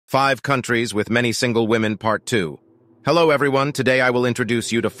5 Countries with Many Single Women Part 2. Hello everyone, today I will introduce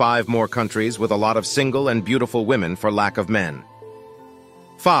you to 5 more countries with a lot of single and beautiful women for lack of men.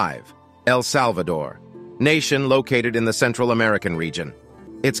 5. El Salvador. Nation located in the Central American region.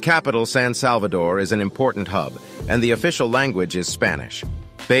 Its capital, San Salvador, is an important hub, and the official language is Spanish.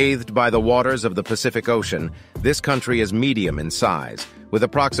 Bathed by the waters of the Pacific Ocean, this country is medium in size, with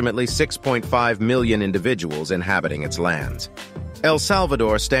approximately 6.5 million individuals inhabiting its lands. El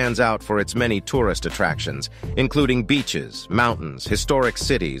Salvador stands out for its many tourist attractions, including beaches, mountains, historic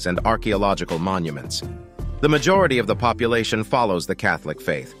cities, and archaeological monuments. The majority of the population follows the Catholic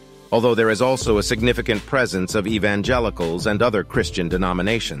faith, although there is also a significant presence of evangelicals and other Christian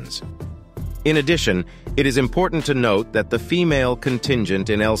denominations. In addition, it is important to note that the female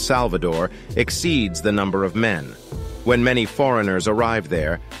contingent in El Salvador exceeds the number of men. When many foreigners arrive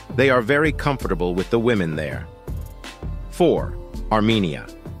there, they are very comfortable with the women there. 4. Armenia.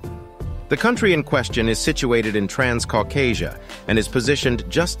 The country in question is situated in Transcaucasia and is positioned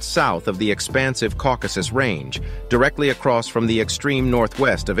just south of the expansive Caucasus Range, directly across from the extreme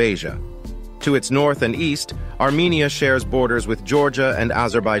northwest of Asia. To its north and east, Armenia shares borders with Georgia and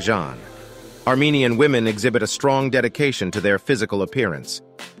Azerbaijan. Armenian women exhibit a strong dedication to their physical appearance.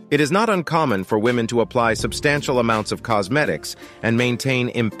 It is not uncommon for women to apply substantial amounts of cosmetics and maintain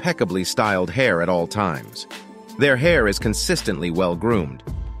impeccably styled hair at all times. Their hair is consistently well-groomed.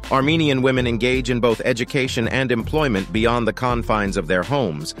 Armenian women engage in both education and employment beyond the confines of their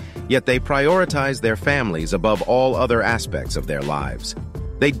homes, yet they prioritize their families above all other aspects of their lives.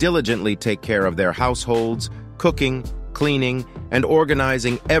 They diligently take care of their households, cooking, cleaning, and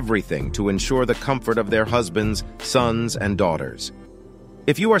organizing everything to ensure the comfort of their husbands, sons, and daughters.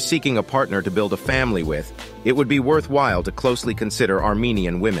 If you are seeking a partner to build a family with, it would be worthwhile to closely consider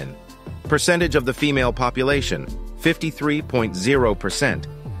Armenian women. Percentage of the female population, 53.0%.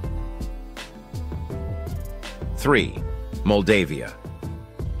 3. Moldavia.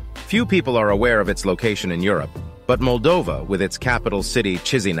 Few people are aware of its location in Europe, but Moldova, with its capital city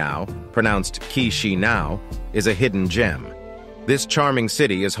Chisinau, pronounced Chisinau, is a hidden gem. This charming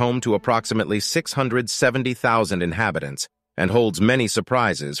city is home to approximately 670,000 inhabitants and holds many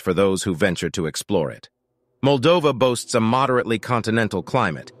surprises for those who venture to explore it. Moldova boasts a moderately continental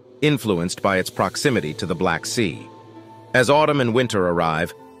climate, influenced by its proximity to the Black Sea. As autumn and winter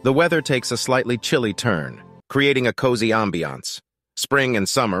arrive, the weather takes a slightly chilly turn, creating a cozy ambiance. Spring and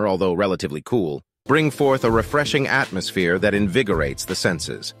summer, although relatively cool, bring forth a refreshing atmosphere that invigorates the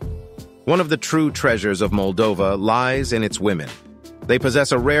senses. One of the true treasures of Moldova lies in its women. They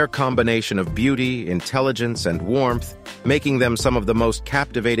possess a rare combination of beauty, intelligence, and warmth, making them some of the most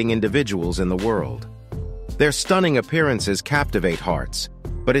captivating individuals in the world. Their stunning appearances captivate hearts,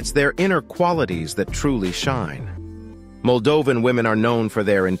 but it's their inner qualities that truly shine. Moldovan women are known for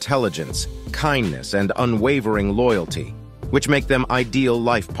their intelligence, kindness, and unwavering loyalty, which make them ideal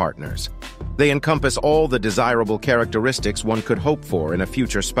life partners. They encompass all the desirable characteristics one could hope for in a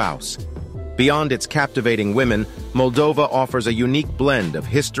future spouse. Beyond its captivating women, Moldova offers a unique blend of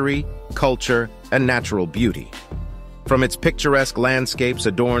history, culture, and natural beauty. From its picturesque landscapes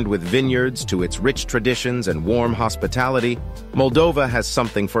adorned with vineyards to its rich traditions and warm hospitality, Moldova has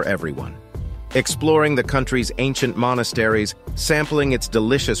something for everyone. Exploring the country's ancient monasteries, sampling its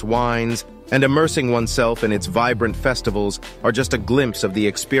delicious wines, and immersing oneself in its vibrant festivals are just a glimpse of the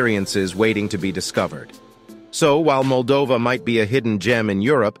experiences waiting to be discovered. So, while Moldova might be a hidden gem in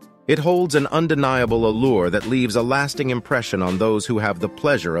Europe, it holds an undeniable allure that leaves a lasting impression on those who have the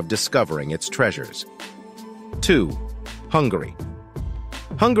pleasure of discovering its treasures. 2. Hungary.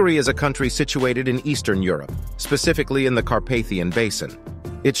 Hungary is a country situated in Eastern Europe, specifically in the Carpathian Basin.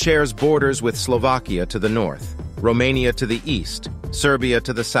 It shares borders with Slovakia to the north, Romania to the east, Serbia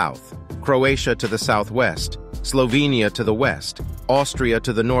to the south, Croatia to the southwest, Slovenia to the west, Austria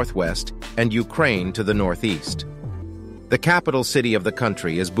to the northwest, and Ukraine to the northeast. The capital city of the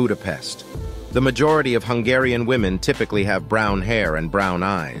country is Budapest. The majority of Hungarian women typically have brown hair and brown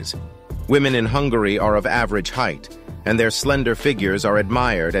eyes. Women in Hungary are of average height, and their slender figures are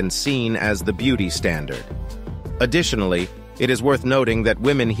admired and seen as the beauty standard. Additionally, it is worth noting that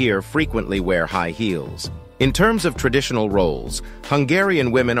women here frequently wear high heels. In terms of traditional roles, Hungarian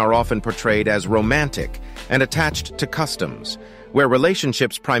women are often portrayed as romantic and attached to customs, where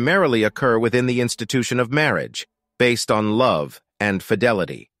relationships primarily occur within the institution of marriage, based on love and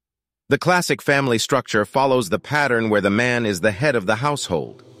fidelity. The classic family structure follows the pattern where the man is the head of the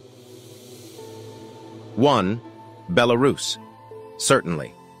household. 1. Belarus.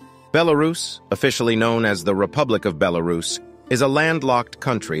 Certainly. Belarus, officially known as the Republic of Belarus, is a landlocked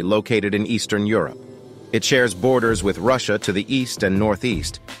country located in Eastern Europe. It shares borders with Russia to the east and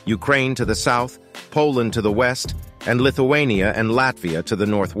northeast, Ukraine to the south, Poland to the west, and Lithuania and Latvia to the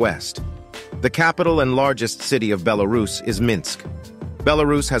northwest. The capital and largest city of Belarus is Minsk.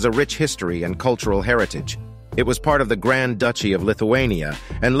 Belarus has a rich history and cultural heritage. It was part of the Grand Duchy of Lithuania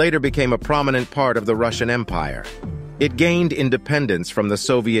and later became a prominent part of the Russian Empire. It gained independence from the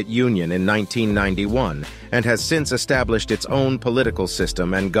Soviet Union in 1991 and has since established its own political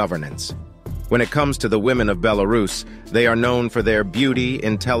system and governance. When it comes to the women of Belarus, they are known for their beauty,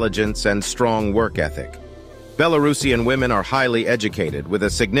 intelligence, and strong work ethic. Belarusian women are highly educated, with a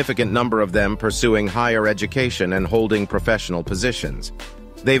significant number of them pursuing higher education and holding professional positions.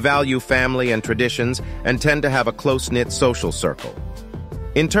 They value family and traditions and tend to have a close-knit social circle.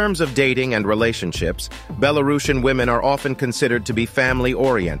 In terms of dating and relationships, Belarusian women are often considered to be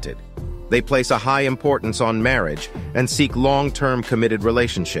family-oriented. They place a high importance on marriage and seek long-term committed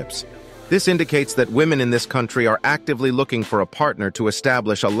relationships. This indicates that women in this country are actively looking for a partner to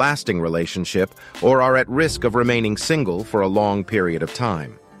establish a lasting relationship or are at risk of remaining single for a long period of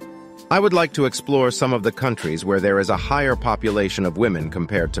time. I would like to explore some of the countries where there is a higher population of women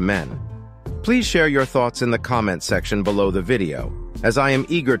compared to men. Please share your thoughts in the comment section below the video, as I am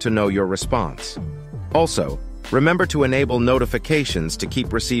eager to know your response. Also, remember to enable notifications to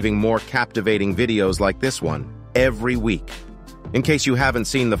keep receiving more captivating videos like this one every week. In case you haven't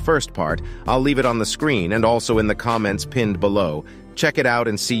seen the first part, I'll leave it on the screen and also in the comments pinned below. Check it out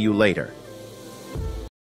and see you later.